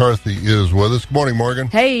Morgan McCarthy is with us. Good morning, Morgan.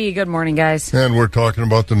 Hey, good morning, guys. And we're talking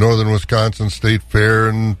about the Northern Wisconsin State Fair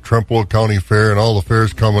and Trumbull County Fair and all the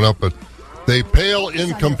fairs coming up, but they pale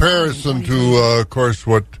in comparison to, of course,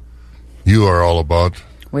 what you are all about.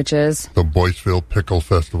 Which is? The Boyceville Pickle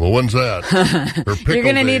Festival. When's that? You're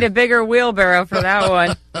going to need a bigger wheelbarrow for that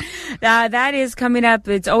one. That is coming up.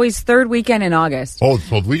 It's always third weekend in August. Oh,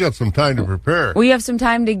 so we got some time to prepare. We have some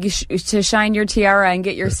time to shine your tiara and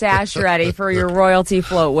get your sash ready for your royalty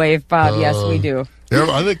float wave, Bob. Yes, we do.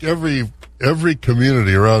 I think every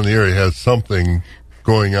community around the area has something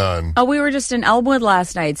going on. Oh, we were just in Elmwood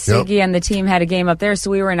last night. Siggy and the team had a game up there, so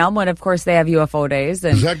we were in Elmwood. Of course, they have UFO days.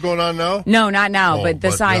 And is that going on now? No, not now, but the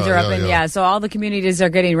signs are up. And so all the communities are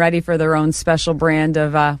getting ready for their own special brand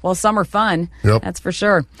of, summer fun. Yep. That's for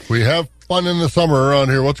sure. We have fun in the summer around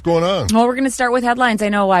here. What's going on? Well, we're going to start with headlines. I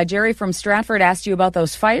know Jerry from Stratford asked you about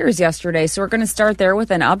those fires yesterday, so we're going to start there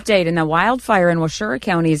with an update. And the wildfire in Washura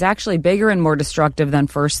County is actually bigger and more destructive than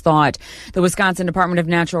first thought. The Wisconsin Department of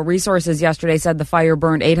Natural Resources yesterday said the fire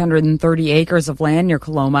burned 830 acres of land near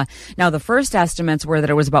Coloma. Now, the first estimates were that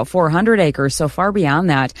it was about 400 acres, so far beyond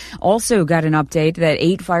that. Also got an update that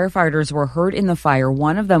 8 firefighters were hurt in the fire.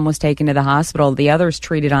 One of them was taken to the hospital. The others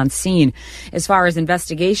treated on scene. As far as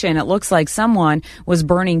investigation, it looks like like someone was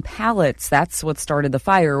burning pallets. That's what started the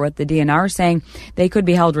fire, with the DNR saying they could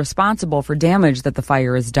be held responsible for damage that the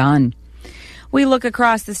fire has done. We look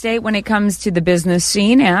across the state when it comes to the business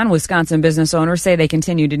scene, and Wisconsin business owners say they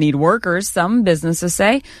continue to need workers. Some businesses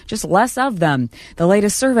say just less of them. The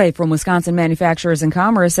latest survey from Wisconsin Manufacturers and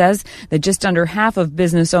Commerce says that just under half of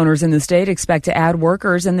business owners in the state expect to add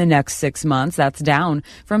workers in the next 6 months. That's down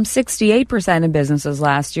from 68% of businesses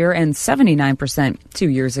last year and 79% 2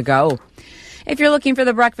 years ago. If you're looking for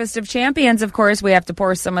the breakfast of champions, of course, we have to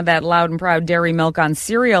pour some of that Loud and Proud dairy milk on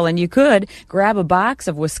cereal, and you could grab a box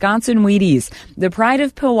of Wisconsin Wheaties. The pride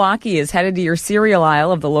of Milwaukee is headed to your cereal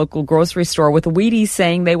aisle of the local grocery store with Wheaties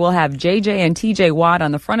saying they will have JJ and TJ Watt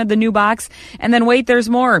on the front of the new box. And then wait, there's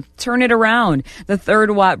more. Turn it around. The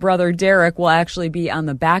third Watt brother, Derek, will actually be on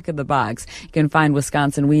the back of the box. You can find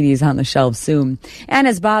Wisconsin Wheaties on the shelves soon. And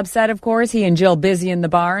as Bob said, of course, he and Jill busy in the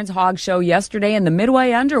barns. Hog show yesterday and the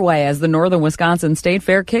Midway underway as the Northern Wisconsin State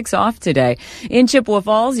Fair kicks off today. In Chippewa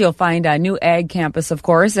Falls, you'll find a new ag campus, of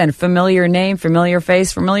course, and familiar name, familiar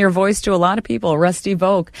face, familiar voice to a lot of people. Rusty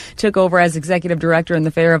Volk took over as executive director in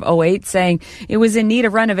the fair of 2008, saying it was in need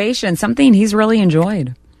of renovation, something he's really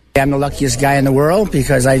enjoyed. I'm the luckiest guy in the world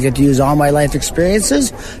because I get to use all my life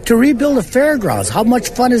experiences to rebuild a fairgrounds. How much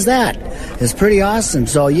fun is that? It's pretty awesome.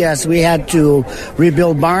 So, yes, we had to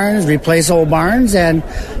rebuild barns, replace old barns, and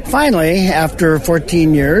finally, after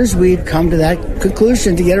 14 years, we'd come to that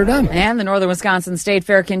conclusion to get her done. And the Northern Wisconsin State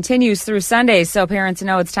Fair continues through Sunday, so parents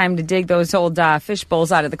know it's time to dig those old fish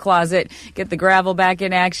bowls out of the closet, get the gravel back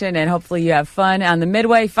in action, and hopefully you have fun on the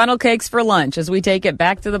Midway funnel cakes for lunch as we take it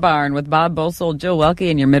back to the barn with Bob Bosold, Jill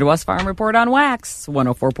Welke, and your Midwest Farm Report on Wax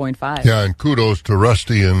 104.5. Yeah, and kudos to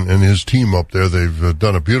Rusty and his team up there. They've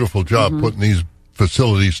done a beautiful job putting these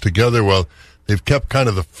facilities together. Well, they've kept kind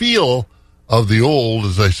of the feel of the old,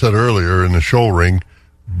 as I said earlier, in the show ring,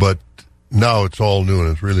 but now it's all new and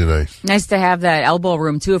it's really nice. Nice to have that elbow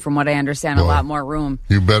room, too, from what I understand, a lot more room.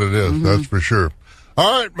 You bet it is, that's for sure.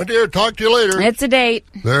 All right, my dear, talk to you later. It's a date.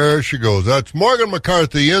 There she goes. That's Morgan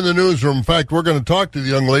McCarthy in the newsroom. In fact, we're going to talk to the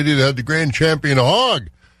young lady that had the grand champion hog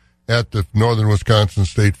at the Northern Wisconsin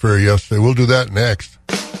State Fair yesterday. We'll do that next.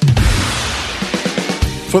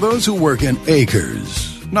 For those who work in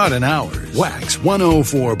acres, not in hours, Wax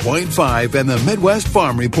 104.5 and the Midwest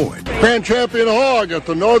Farm Report. Grand champion hog at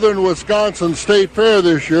the Northern Wisconsin State Fair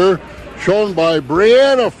this year, shown by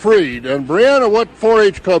Brianna Freed. And Brianna, what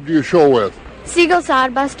 4-H club do you show with? Seagull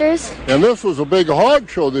Sodbusters. And this was a big hog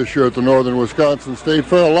show this year at the Northern Wisconsin State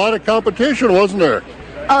Fair. A lot of competition, wasn't there?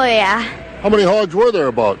 Oh, yeah. How many hogs were there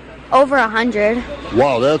about? Over 100.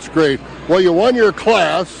 Wow, that's great. Well, you won your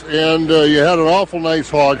class, and you had an awful nice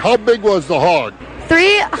hog. How big was the hog?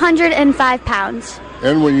 305 pounds.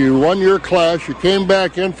 And when you won your class, you came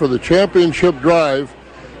back in for the championship drive,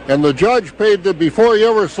 and the judge paid before he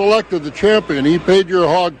ever selected the champion, he paid your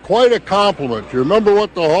hog quite a compliment. Do you remember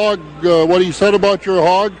what the hog, what he said about your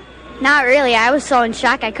hog? Not really. I was so in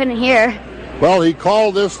shock I couldn't hear. Well, he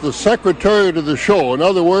called this the secretariat of the show. In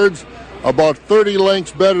other words, about 30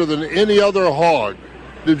 lengths better than any other hog.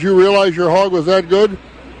 Did you realize your hog was that good?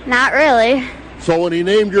 Not really. So when he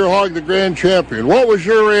named your hog the grand champion, what was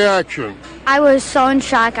your reaction? I was so in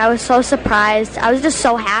shock. I was so surprised. I was just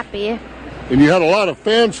so happy. And you had a lot of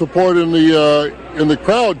fan support in the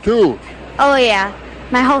crowd, too. Oh, yeah.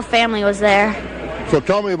 My whole family was there. So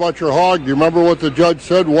tell me about your hog. Do you remember what the judge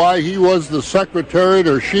said, why he was the secretariat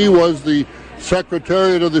or she was the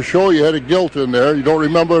secretariat of the show? You had a guilt in there. You don't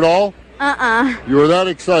remember it all? You were that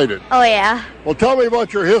excited? Oh, yeah. Well, tell me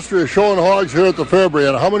about your history of showing hogs here at the fair,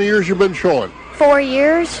 Brianna. How many years you been showing? 4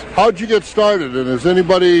 years. How'd you get started? And has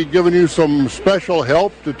anybody given you some special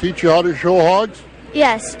help to teach you how to show hogs?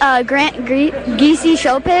 Yes, Grant Giese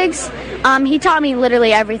Show Pigs. He taught me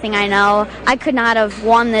literally everything I know. I could not have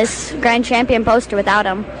won this grand champion poster without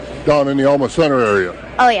him. Down in the Alma Center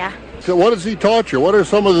area? Oh, yeah. So what has he taught you? What are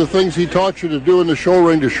some of the things he taught you to do in the show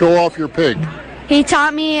ring to show off your pig? He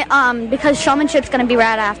taught me, because showmanship's going to be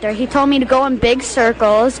right after, he told me to go in big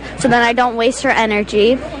circles so that I don't waste her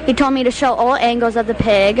energy. He told me to show all angles of the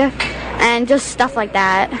pig and just stuff like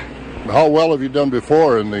that. How well have you done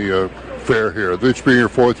before in the fair here? This being your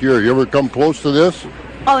 4th year. You ever come close to this?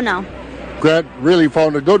 Oh, no. Grant really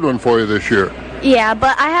found a good one for you this year. Yeah,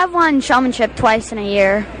 but I have won showmanship twice in a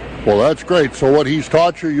year. Well, that's great. So what he's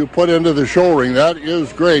taught you, you put into the show ring. That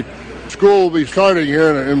is great. School will be starting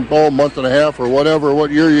here in a month and a half or whatever.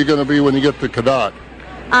 What year are you going to be when you get to Cadet?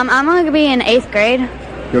 I'm going to be in 8th grade.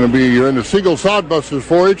 You're in the Seagull Sodbusters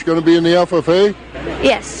 4-H, going to be in the FFA?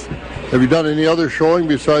 Yes. Have you done any other showing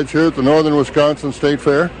besides here at the Northern Wisconsin State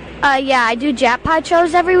Fair? Yeah, I do jackpot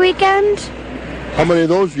shows every weekend. How many of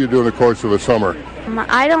those do you do in the course of a summer?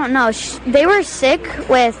 I don't know. They were sick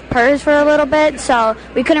with PRRS for a little bit, so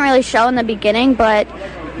we couldn't really show in the beginning, but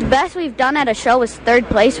the best we've done at a show was 3rd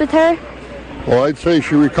place with her. Well, I'd say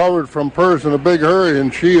she recovered from PRRS in a big hurry,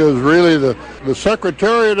 and she is really the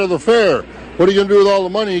secretariat of the fair. What are you going to do with all the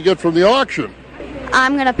money you get from the auction?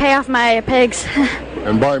 I'm going to pay off my pigs.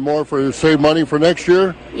 And buy more to save money for next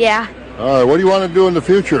year? Yeah. All right, what do you want to do in the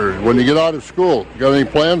future when you get out of school? You got any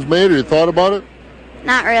plans made or you thought about it?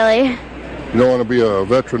 Not really. You don't want to be a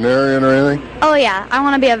veterinarian or anything? Oh, yeah, I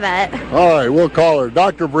want to be a vet. All right, we'll call her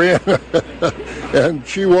Dr. Brianna, and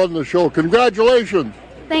she won the show. Congratulations.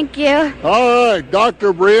 Thank you. All right,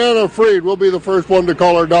 Dr. Brianna Freed will be the first one to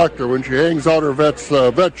call her doctor when she hangs out her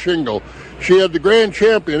vet shingle. She had the grand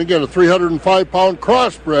champion, again, a 305-pound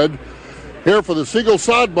crossbred, here for the Siegel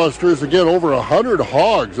Sodbusters. Again, over 100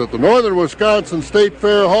 hogs at the Northern Wisconsin State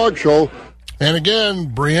Fair Hog Show. And again,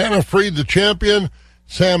 Brianna Freed, the champion.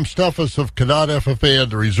 Sam Steffes of Cadott FFA had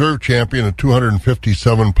the reserve champion, a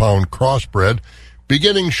 257-pound crossbred.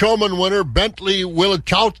 Beginning showman winner, Bentley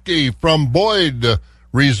Wilichowski from Boyd.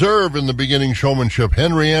 Reserve in the beginning showmanship,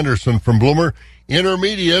 Henry Anderson from Bloomer.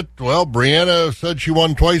 Intermediate, well, Brianna said she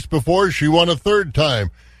won twice before. She won a 3rd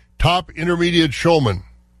time. Top intermediate showman,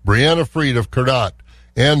 Brianna Freed of Cadott.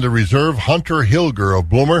 And the reserve, Hunter Hilger of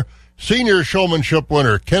Bloomer. Senior showmanship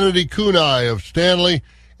winner, Kennedy Kunai of Stanley.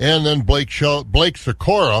 And then Blake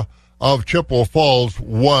Sikora of Chippewa Falls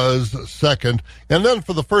was 2nd. And then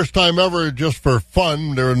for the first time ever, just for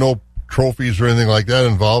fun, there were no trophies or anything like that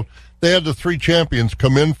involved, they had the 3 champions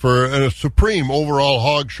come in for a supreme overall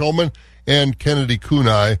hog showman, and Kennedy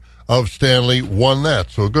Kunai of Stanley won that.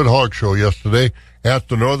 So a good hog show yesterday at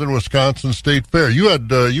the Northern Wisconsin State Fair. You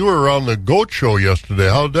were around the goat show yesterday.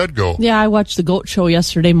 How did that go? Yeah, I watched the goat show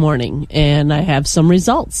yesterday morning, and I have some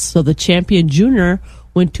results. So the champion junior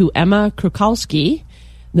went to Emma Krukowski.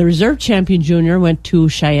 The reserve champion junior went to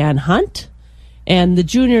Cheyenne Hunt. And the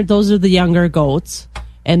junior, those are the younger goats.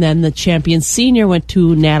 And then the champion senior went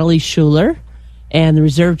to Natalie Schuler. And the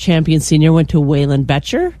reserve champion senior went to Waylon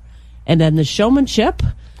Betcher. And then the showmanship,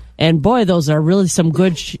 and boy, those are really some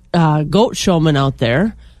good goat showmen out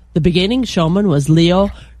there. The beginning showman was Leo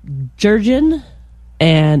Jurgen,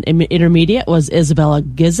 and intermediate was Isabella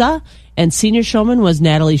Giza, and senior showman was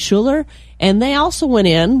Natalie Schuler. And they also went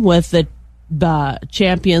in with the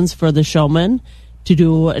champions for the showman to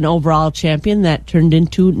do an overall champion that turned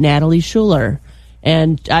into Natalie Schuler.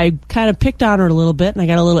 And I kind of picked on her a little bit, and I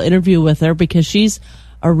got a little interview with her because she's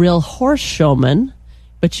a real horse showman,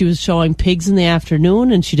 but she was showing pigs in the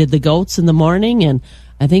afternoon, and she did the goats in the morning, and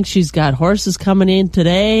I think she's got horses coming in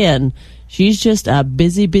today, and she's just a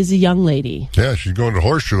busy, busy young lady. Yeah, she's going to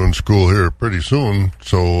horseshoeing school here pretty soon,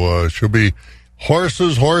 so she'll be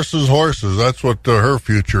horses. That's what her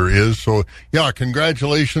future is. So, yeah,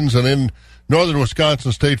 congratulations. And in Northern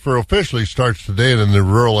Wisconsin State Fair officially starts today, and in the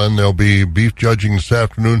rural end, there'll be beef judging this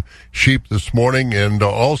afternoon, sheep this morning, and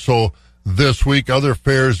also this week, other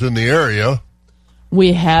fairs in the area.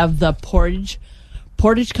 We have the Portage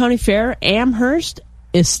County Fair. Amherst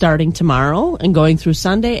is starting tomorrow and going through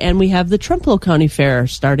Sunday, and we have the Trempealeau County Fair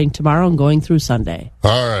starting tomorrow and going through Sunday.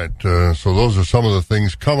 All right, so those are some of the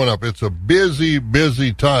things coming up. It's a busy,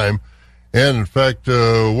 busy time, and in fact,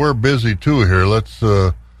 we're busy too here. Let's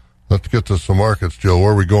get to some markets, Jill.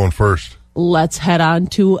 Where are we going first? Let's head on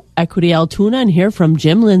to Equity Altoona and hear from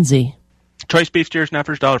Jim Lindsay. Choice beef steers,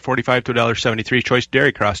 Neffers, $1.45 to $1.73. Choice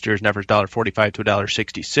dairy cross steers, Neffers, $1.45 to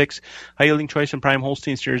 $1.66. High yielding choice and prime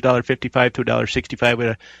Holstein steers, $1.55 to $1.65 with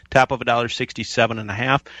a top of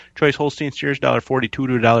 $1.67.5. Choice Holstein steers, $1.42 to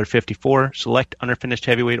 $1.54. Select underfinished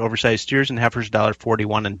heavyweight oversized steers and heifers,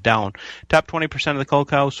 $1.41 and down. Top 20% of the cull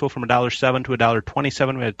cows sold from $1.07 to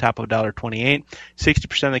 $1.27 with a top of $1.28.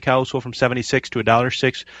 60% of the cows sold from $76 to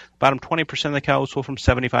 $1.06. Bottom 20% of the cows sold from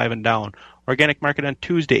 $75 and down. Organic market on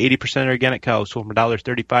Tuesday, 80% of organic cows sold from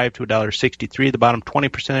 $1.35 to $1.63. The bottom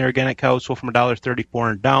 20% of organic cows sold from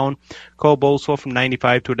 $1.34 and down. Cull bulls sold from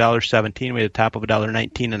 $95 to $1.17 with a top of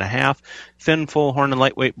 $1.19.5. Thin, full, horn, and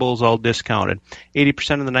lightweight bulls all discounted.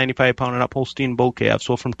 80% of the 95-pound and up Holstein bull calves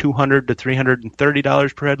sold from $200 to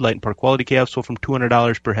 $330 per head. Light and poor quality calves sold from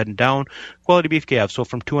 $200 per head and down. Quality beef calves sold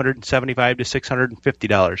from $275 to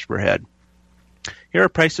 $650 per head. Here are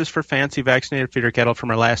prices for fancy vaccinated feeder cattle from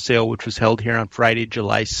our last sale, which was held here on Friday,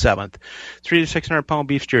 July 7th. 3 to 600 pound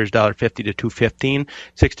beef steers, $1.50 to $2.15.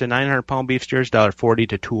 6 to 900 pound beef steers, $1.40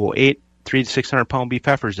 to $2.08. 3 to 600 pound beef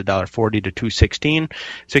heifers $1.40 to $2.16.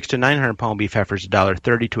 6 to 900 pound beef heifers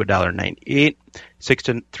 $1.30 to $1.98.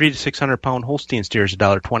 3 to 600 pound Holstein steers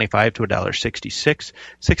 $1.25 to $1.66.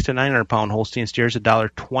 6 to 900 pound Holstein steers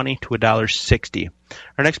 $1.20 to $1.60.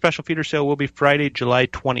 Our next special feeder sale will be Friday, July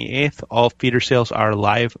 28th. All feeder sales are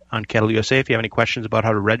live on Cattle USA. If you have any questions about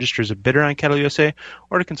how to register as a bidder on Cattle USA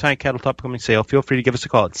or to consign cattle to upcoming sale, feel free to give us a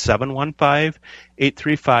call at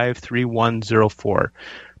 715-835-3104.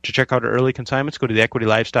 To check out our early consignments, go to the Equity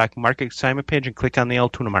Livestock Market consignment page and click on the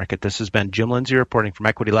Altoona Market. This has been Jim Lindsay reporting from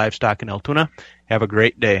Equity Livestock in Altoona. Have a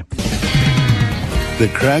great day. The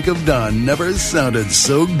crack of dawn never sounded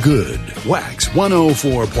so good. Wax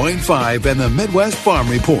 104.5 and the Midwest Farm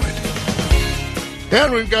Report.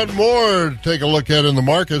 And we've got more to take a look at in the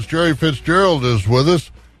markets. Jerry Fitzgerald is with us.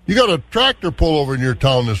 You got a tractor pull over in your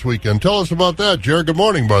town this weekend. Tell us about that, Jerry. Good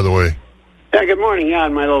morning, by the way. Yeah, good morning. Yeah,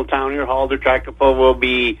 in my little town here, Halder Tractor Pull will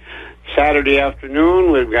be Saturday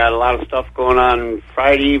afternoon. We've got a lot of stuff going on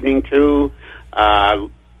Friday evening, too.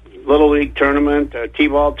 Little League tournament,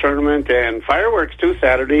 T-ball tournament, and fireworks, too,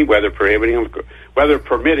 Saturday, weather permitting, of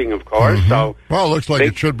course. Mm-hmm. So, well, it looks like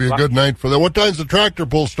it should be a good night for that. What time's the tractor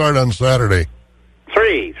pull start on Saturday?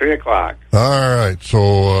 3 o'clock. All right,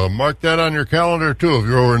 so mark that on your calendar, too, if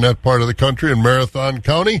you're over in that part of the country in Marathon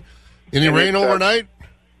County. Any rain overnight?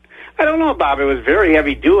 I don't know, Bob. It was very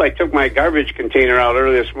heavy dew. I took my garbage container out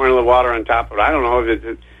early this morning, the water on top of it. I don't know if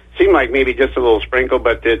it seemed like maybe just a little sprinkle,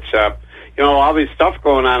 but it's, all this stuff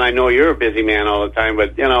going on. I know you're a busy man all the time,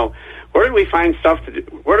 but, where do we find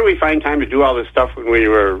time to do all this stuff when we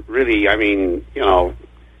were really,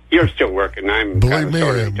 you're still working. Believe me,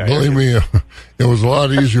 it was a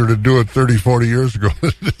lot easier to do it 30, 40 years ago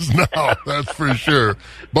than it is now. That's for sure.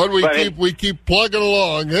 But we keep plugging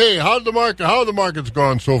along. Hey, how's the market's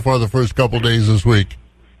gone so far the first couple days this week?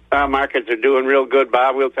 Markets are doing real good,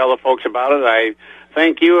 Bob. We'll tell the folks about it. I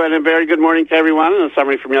thank you, and a very good morning to everyone. And a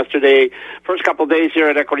summary from yesterday. First couple of days here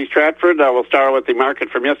at Equity Stratford. We'll start with the market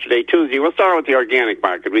from yesterday, Tuesday. We'll start with the organic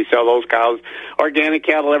market. We sell those cows, organic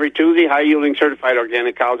cattle every Tuesday, high-yielding certified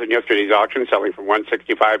organic cows in yesterday's auction, selling from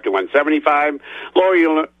 $165 to $175.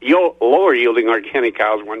 Lower-yielding organic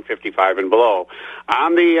cows, $155 and below.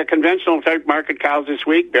 On the conventional type market cows this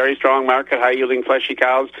week, very strong market, high-yielding fleshy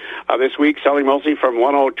cows this week, selling mostly from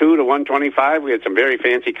 $102 to $125. We had some very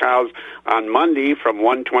fancy cows on Monday from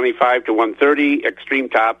 $125 to $130, extreme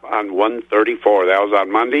top on $134. That was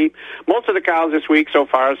on Monday. Most of the cows this week so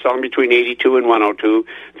far are selling between $82 and $102.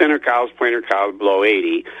 Thinner cows, plainer cows below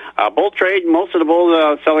 $80. Bull trade, most of the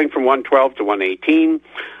bulls selling from $112 to $118.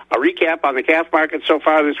 A recap on the calf market so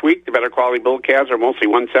far this week. The better quality bull calves are mostly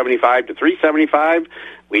 $175 to $375.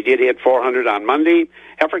 We did hit $400 on Monday.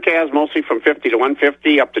 Heifer calves mostly from $50 to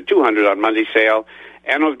 $150, up to $200 on Monday's sale.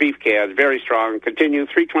 And those beef calves, very strong, continue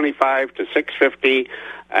 $325 to $650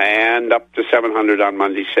 and up to $700 on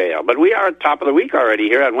Monday's sale. But we are at top of the week already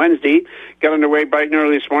here on Wednesday. Got underway bright and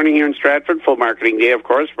early this morning here in Stratford. Full marketing day, of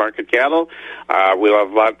course, market cattle. We'll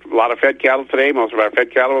have a lot of fed cattle today. Most of our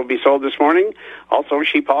fed cattle will be sold this morning. Also,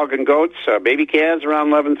 sheep, hog, and goats. Baby calves around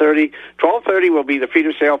 11:30. 12:30 will be the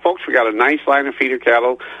feeder sale. Folks, we got a nice line of feeder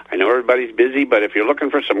cattle. I know everybody's busy, but if you're looking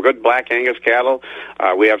for some good black Angus cattle,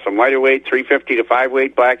 we have some lighter weight, 350 to 5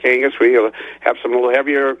 weight black Angus. We have some little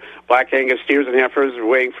heavier black Angus steers and heifers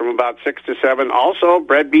weighing from about 6 to 7. Also,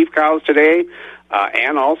 bred beef cows today.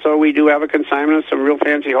 And also, we do have a consignment of some real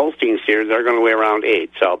fancy Holstein steers. They're going to weigh around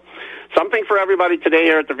 8. So, something for everybody today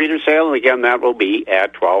here at the feeder sale. And again, that will be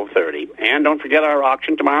at 12:30. And don't forget our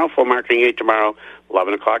auction tomorrow, full marketing day tomorrow,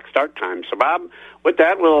 11 o'clock start time. So, Bob, with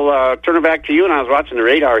that, we'll turn it back to you. And I was watching the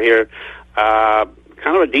radar here.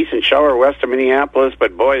 Kind of a decent shower west of Minneapolis,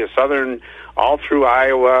 but boy, the southern, all through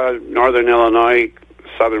Iowa, northern Illinois,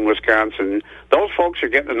 southern Wisconsin, those folks are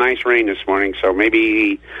getting a nice rain this morning. So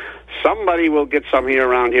maybe somebody will get some here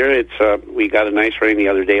around here. We got a nice rain the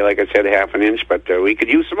other day, like I said, half an inch, but we could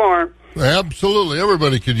use some more. Absolutely.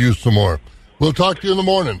 Everybody could use some more. We'll talk to you in the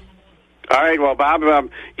morning. All right. Well, Bob,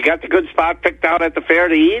 you got the good spot picked out at the fair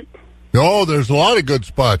to eat? No, there's a lot of good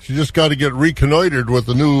spots. You just got to get reconnoitered with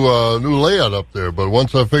the new layout up there. But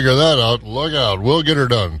once I figure that out, look out. We'll get her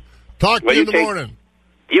done. Talk to you in the morning.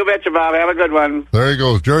 You betcha, Bob. Have a good one. There he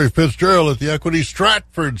goes. Jerry Fitzgerald at the Equity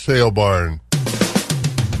Stratford Sale Barn.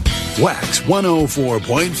 Wax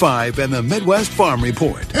 104.5 and the Midwest Farm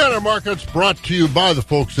Report. And our market's brought to you by the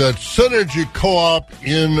folks at Synergy Co-op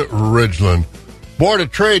in Ridgeland. Board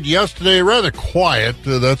of Trade yesterday, rather quiet.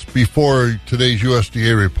 That's before today's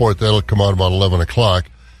USDA report. That'll come out about 11 o'clock.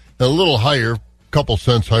 And a little higher, couple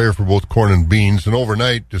cents higher for both corn and beans. And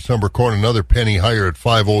overnight, December corn, another penny higher at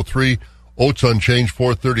 5.03. Oats unchanged,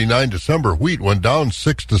 $4.39. December wheat went down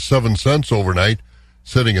 6 to 7 cents overnight,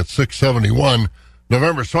 sitting at $6.71.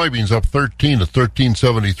 November soybeans up 13 to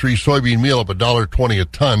 $13.73. Soybean meal up $1.20 a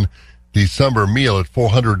ton. December meal at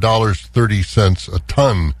 $400.30 a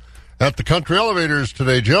ton. At the country elevators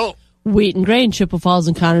today, Jill. Wheat and grain, Chippewa Falls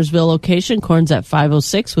and Connorsville location, corn's at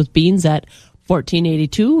 $5.06 with beans at $14.82.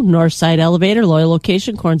 Northside elevator, Loyal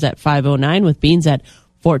location, corn's at $5.09 with beans at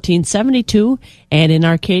 $14.72. And in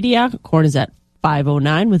Arcadia, corn is at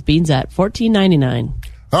 $5.09 with beans at $14.99.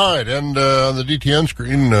 All right, and on the DTN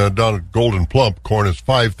screen down at Golden Plump, corn is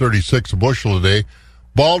 $5.36 a bushel today.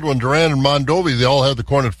 Baldwin, Durand, and Mondovi, they all had the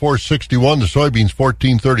corn at $4.61, the soybeans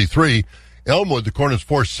 $14.33. Elmwood, the corn is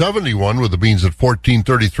 $4.71 with the beans at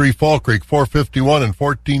 $14.33. Fall Creek, $4.51 and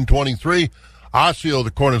 $14.23. Osseo, the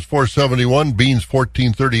corn is $4.71, beans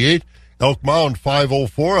 $14.38. Elk Mound,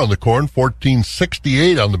 $5.04 on the corn,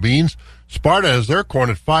 $14.68 on the beans. Sparta has their corn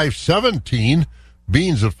at $5.17,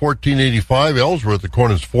 beans at $14.85. Ellsworth, the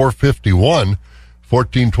corn is $4.51,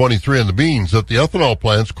 $14.23 on the beans. At the ethanol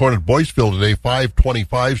plants, corn at Boyceville today,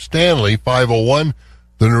 $5.25. Stanley, $5.01.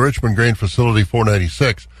 The New Richmond Grain Facility,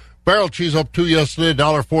 $4.96. Barrel cheese up 2 yesterday,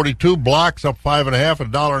 $1.42. Blocks up 5.5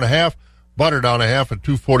 at $1.50. Butter down a half at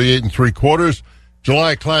 $2.48 3/4.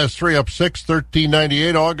 July class 3 up 6,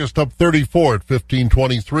 $13.98. August up 34 at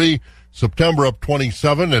 $15.23. September up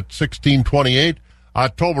 27 at $16.28.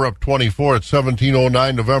 October up 24 at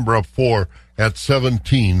 $17.09. November up 4 at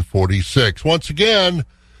 $17.46. Once again,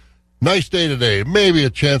 nice day today. Maybe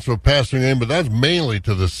a chance of a passing rain, but that's mainly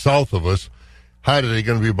to the south of us. High today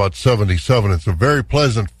going to be about 77. It's a very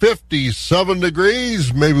pleasant 57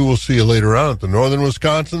 degrees. Maybe we'll see you later on at the Northern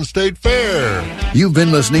Wisconsin State Fair. You've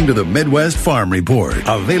been listening to the Midwest Farm Report,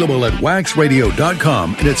 available at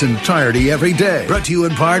waxradio.com in its entirety every day. Brought to you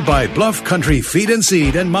in part by Bluff Country Feed and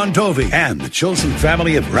Seed and Mondovi and the Chilson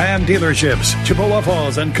family of Ram dealerships, Chippewa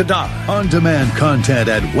Falls and Cadott. On-demand content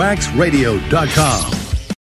at waxradio.com.